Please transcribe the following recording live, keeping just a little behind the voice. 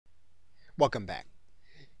Welcome back.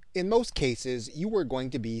 In most cases, you are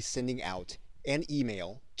going to be sending out an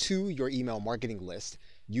email to your email marketing list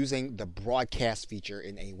using the broadcast feature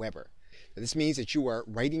in Aweber. This means that you are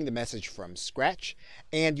writing the message from scratch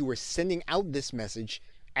and you are sending out this message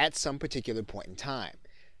at some particular point in time.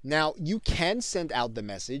 Now, you can send out the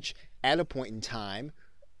message at a point in time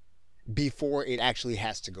before it actually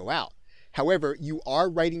has to go out. However, you are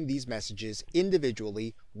writing these messages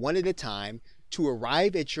individually, one at a time, to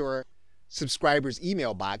arrive at your subscriber's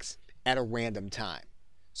email box at a random time.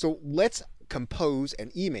 So let's compose an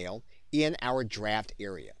email in our draft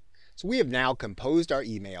area. So we have now composed our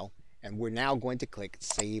email and we're now going to click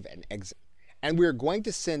Save and Exit. And we're going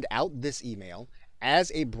to send out this email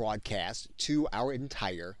as a broadcast to our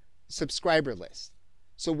entire subscriber list.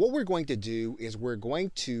 So what we're going to do is we're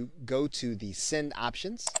going to go to the Send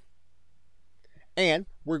options and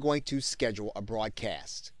we're going to schedule a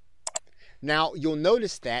broadcast. Now, you'll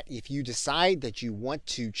notice that if you decide that you want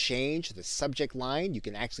to change the subject line, you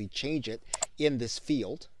can actually change it in this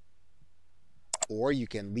field, or you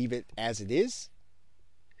can leave it as it is.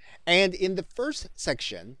 And in the first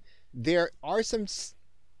section, there are some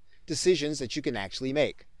decisions that you can actually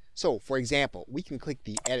make. So, for example, we can click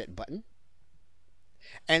the Edit button,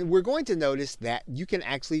 and we're going to notice that you can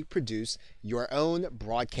actually produce your own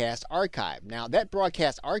broadcast archive. Now, that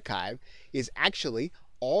broadcast archive is actually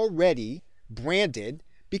already branded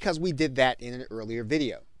because we did that in an earlier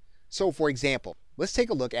video. So for example, let's take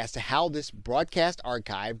a look as to how this broadcast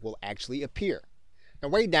archive will actually appear. Now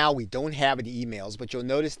right now we don't have any emails, but you'll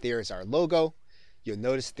notice there is our logo, you'll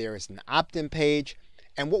notice there is an opt-in page,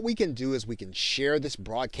 and what we can do is we can share this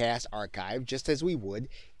broadcast archive just as we would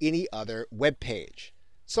any other web page.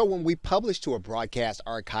 So when we publish to a broadcast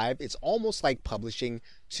archive, it's almost like publishing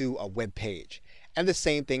to a web page. And the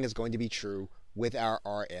same thing is going to be true with our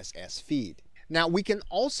RSS feed. Now we can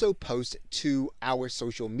also post to our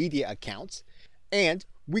social media accounts, and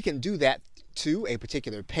we can do that to a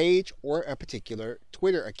particular page or a particular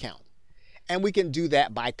Twitter account. And we can do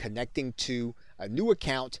that by connecting to a new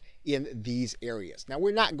account in these areas. Now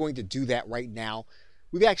we're not going to do that right now.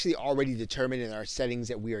 We've actually already determined in our settings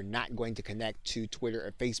that we are not going to connect to Twitter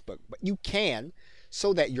or Facebook, but you can,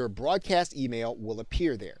 so that your broadcast email will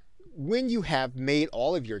appear there. When you have made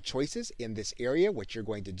all of your choices in this area, what you're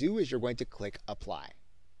going to do is you're going to click Apply.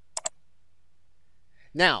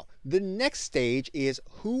 Now, the next stage is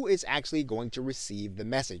who is actually going to receive the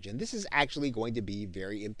message, and this is actually going to be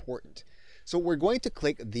very important. So we're going to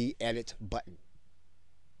click the Edit button.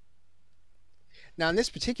 Now, in this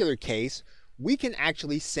particular case, we can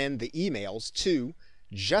actually send the emails to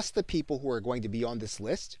just the people who are going to be on this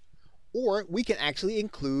list, or we can actually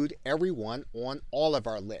include everyone on all of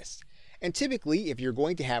our lists. And typically, if you're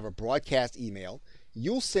going to have a broadcast email,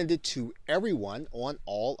 you'll send it to everyone on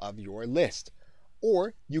all of your list.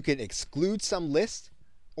 Or you can exclude some lists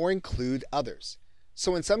or include others.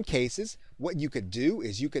 So in some cases, what you could do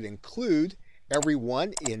is you could include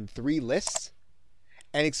everyone in 3 lists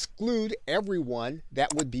and exclude everyone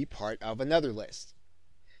that would be part of another list.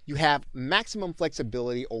 You have maximum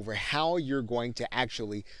flexibility over how you're going to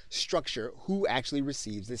actually structure who actually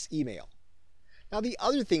receives this email. Now, the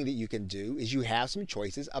other thing that you can do is you have some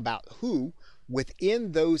choices about who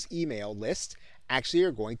within those email lists actually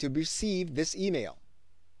are going to receive this email.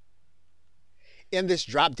 In this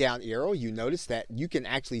drop-down arrow, you notice that you can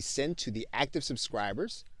actually send to the active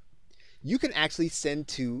subscribers. You can actually send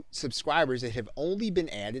to subscribers that have only been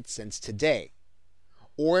added since today,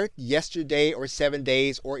 or yesterday, or 7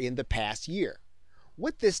 days, or in the past year.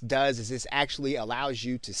 What this does is this actually allows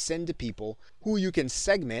you to send to people who you can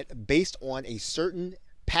segment based on a certain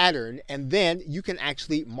pattern, and then you can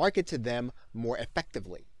actually market to them more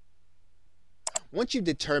effectively. Once you've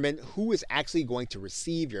determined who is actually going to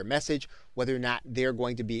receive your message, whether or not they're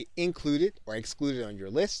going to be included or excluded on your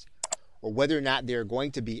list, or whether or not they're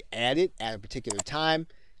going to be added at a particular time,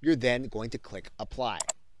 you're then going to click Apply.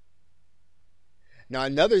 Now,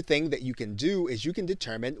 another thing that you can do is you can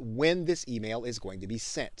determine when this email is going to be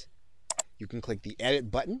sent. You can click the Edit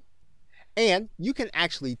button, and you can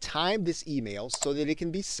actually time this email so that it can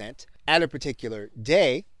be sent at a particular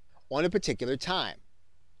day on a particular time.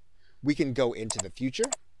 We can go into the future,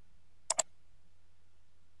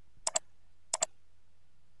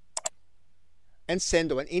 and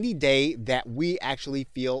send on any day that we actually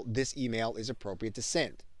feel this email is appropriate to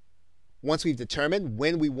send. Once we've determined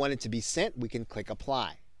when we want it to be sent, we can click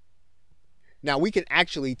Apply. Now we can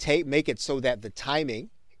actually make it so that the timing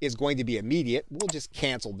is going to be immediate. We'll just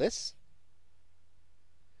cancel this.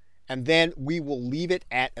 And then we will leave it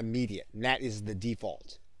at immediate, and that is the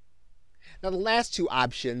default. Now the last 2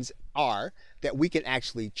 options are that we can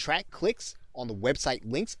actually track clicks on the website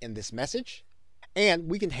links in this message, and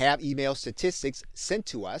we can have email statistics sent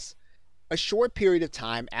to us a short period of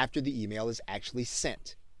time after the email is actually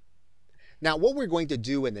sent. Now, what we're going to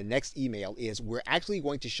do in the next email is we're actually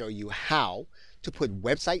going to show you how to put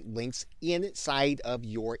website links inside of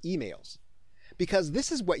your emails, because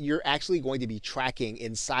this is what you're actually going to be tracking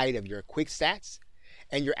inside of your quick stats,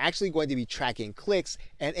 and you're actually going to be tracking clicks,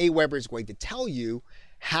 and Aweber is going to tell you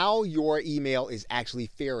how your email is actually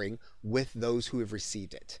faring with those who have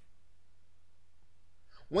received it.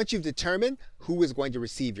 Once you've determined who is going to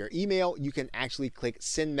receive your email, you can actually click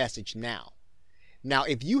Send Message Now. Now,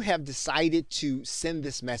 if you have decided to send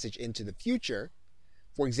this message into the future,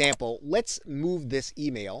 for example, let's move this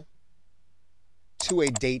email to a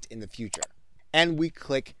date in the future, and we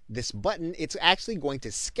click this button, it's actually going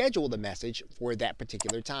to schedule the message for that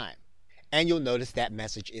particular time. And you'll notice that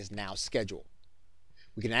message is now scheduled.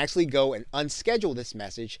 We can actually go and unschedule this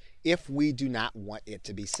message if we do not want it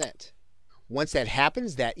to be sent. Once that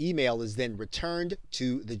happens, that email is then returned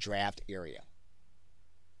to the draft area.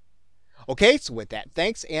 Okay, so with that,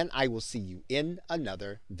 thanks, and I will see you in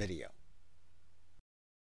another video.